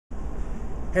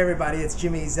Hey everybody, it's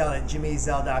Jimmy Ezzell at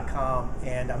jimmyezzell.com,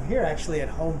 and I'm here actually at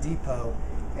Home Depot,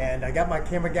 and I got my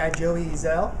camera guy Joey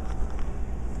Ezzell.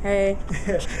 Hey.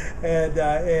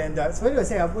 So anyways,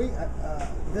 hey,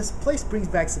 this place brings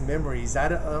back some memories. I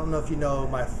don't know if you know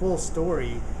my full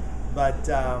story, but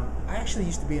I actually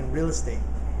used to be in real estate,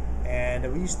 and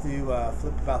we used to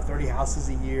flip about 30 houses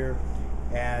a year,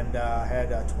 and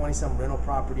had 20-some rental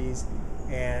properties.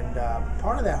 And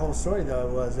part of that whole story, though,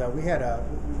 was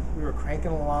we were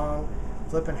cranking along,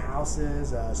 flipping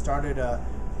houses, started a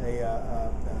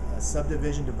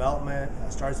subdivision development,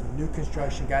 started some new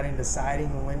construction, got into siding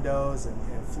and windows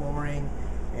and flooring,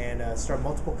 and started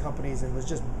multiple companies, and was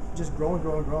just growing.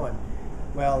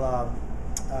 Well,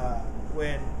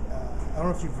 when I don't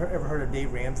know if you've ever heard of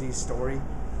Dave Ramsey's story,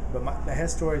 but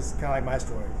his story is kind of like my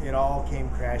story. It all came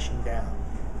crashing down.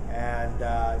 And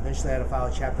eventually I had to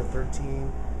file Chapter 13.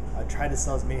 I tried to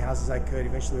sell as many houses as I could.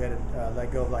 Eventually we had to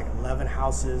let go of like 11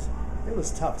 houses. It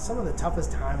was tough, some of the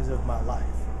toughest times of my life.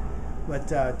 But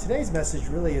today's message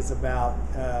really is about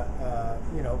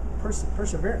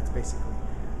perseverance, basically,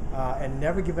 and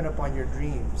never giving up on your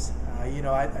dreams.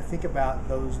 I think about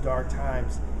those dark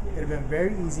times. It would have been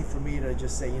very easy for me to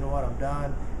just say, you know what, I'm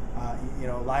done.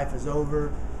 Life is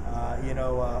over.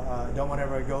 Don't want to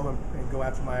ever go and go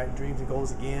after my dreams and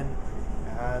goals again.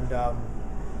 And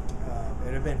it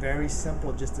would have been very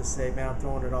simple just to say, man, I'm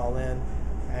throwing it all in,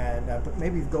 and but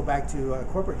maybe go back to a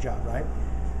corporate job, right?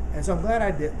 And so I'm glad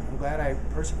I did. I'm glad I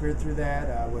persevered through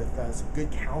that with some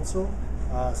good counsel,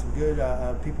 some good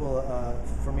people,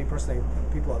 for me personally,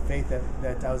 people of faith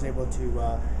that I was able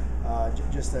to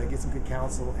just get some good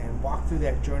counsel and walk through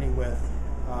that journey with,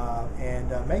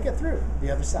 and make it through the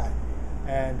other side.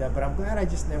 But I'm glad I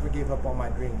just never gave up on my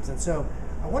dreams. And so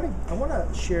I want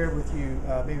to share with you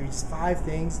maybe just 5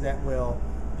 things that you're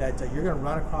going to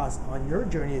run across on your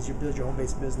journey as you build your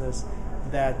home-based business.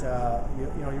 That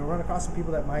you'll run across some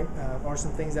people that might, or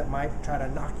some things that might try to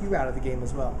knock you out of the game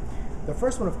as well. The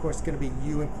first one, of course, is going to be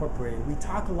You Incorporated. We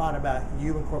talk a lot about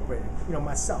You Incorporated.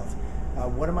 Myself.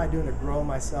 What am I doing to grow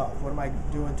myself? What am I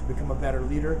doing to become a better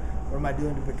leader? What am I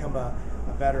doing to become a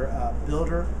better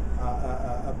builder?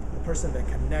 A person that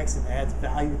connects and adds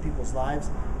value to people's lives.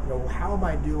 How am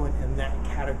I doing in that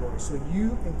category? So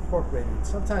You Incorporated.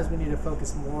 Sometimes we need to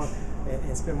focus more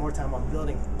and spend more time on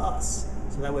building us,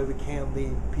 so that way we can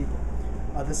lead people.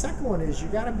 The second one is you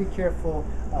got to be careful.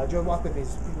 Joe, walk with me.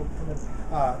 People come in.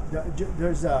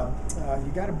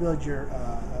 You got to build your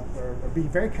or be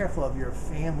very careful of your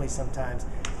family sometimes,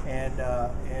 and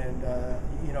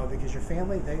because your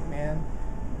family, they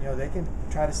can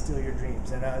try to steal your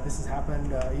dreams, and this has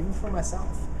happened even for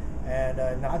myself.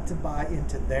 And not to buy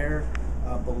into their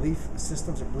belief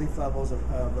systems or belief levels of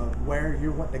where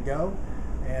you're wanting to go.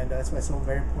 And that's why it's so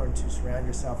very important to surround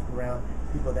yourself around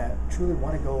people that truly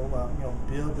want to go,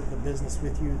 build the business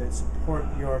with you, that support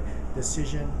your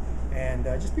decision, and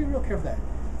just be real careful of that.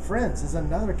 Friends is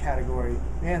another category.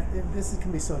 Man, this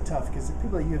can be so tough because the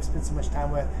people that you have spent so much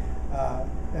time with,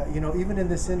 even in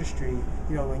this industry,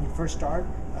 when you first start,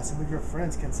 some of your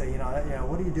friends can say,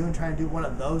 what are you doing trying to do one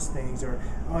of those things? Or,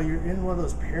 oh, you're in one of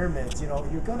those pyramids.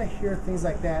 You're going to hear things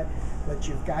like that, but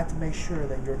you've got to make sure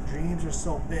that your dreams are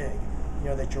so big,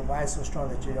 that your why is so strong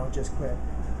that you don't just quit.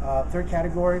 Third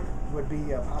category would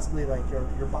be possibly like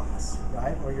your boss,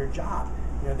 right? Or your job.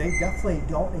 They definitely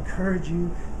don't encourage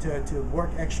you to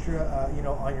work extra,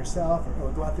 on yourself,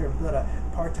 or go out there and build a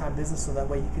part-time business so that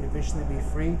way you can eventually be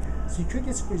free. So you could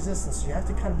get some resistance. So you have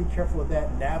to kind of be careful with that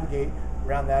and navigate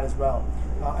around that as well.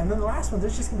 And then the last one,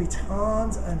 there's just going to be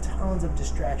tons and tons of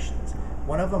distractions.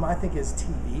 One of them I think is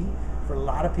TV. For a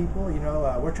lot of people,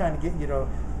 we're trying to get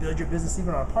build your business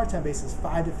even on a part-time basis,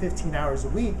 5 to 15 hours a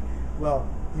week. Well,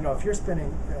 if you're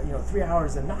spending 3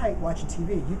 hours a night watching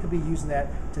TV, you could be using that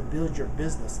to build your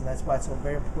business, and that's why it's so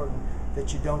very important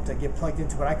that you don't get plugged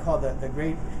into what I call the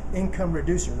great income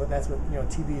reducer. That's what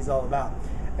TV is all about.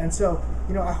 And so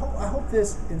I hope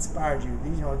this inspired you.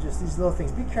 Just these little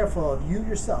things. Be careful of you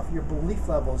yourself, your belief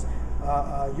levels,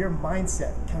 your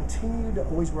mindset. Continue to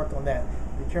always work on that.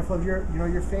 Be careful of your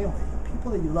family, the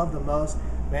people that you love the most.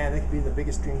 Man, they can be the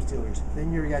biggest dream stealers.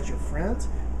 Then you got your friends,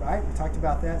 right? We talked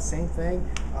about that, same thing.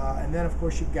 And then of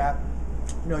course you've got,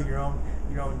 your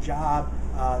own job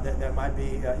that might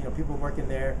be, people working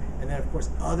there, and then of course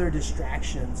other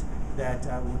distractions that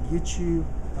will get you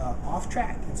off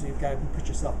track. And so you've got to put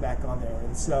yourself back on there.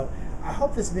 And so I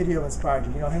hope this video inspired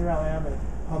you. Here I am at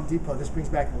Home Depot. This brings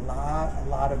back a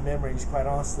lot of memories, quite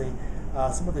honestly.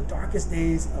 Some of the darkest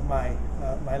days of my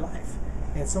life.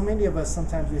 And so many of us,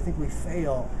 sometimes we think we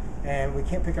fail and we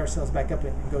can't pick ourselves back up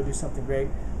and go do something great.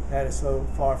 that is so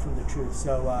far from the truth.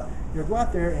 So go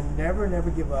out there and never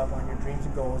give up on your dreams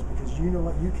and goals, because you know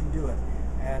what, you can do it.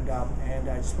 And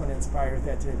I just want to inspire you with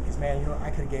that today, because man, I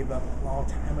could have gave up a long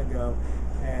time ago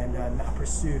and not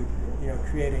pursued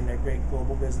creating a great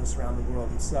global business around the world.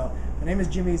 And so my name is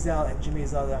Jimmy Ezzell at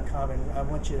jimmyezzell.com, and I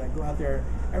want you to go out there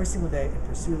every single day and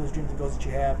pursue those dreams and goals that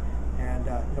you have. And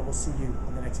we'll see you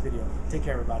on the next video. Take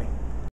care, everybody.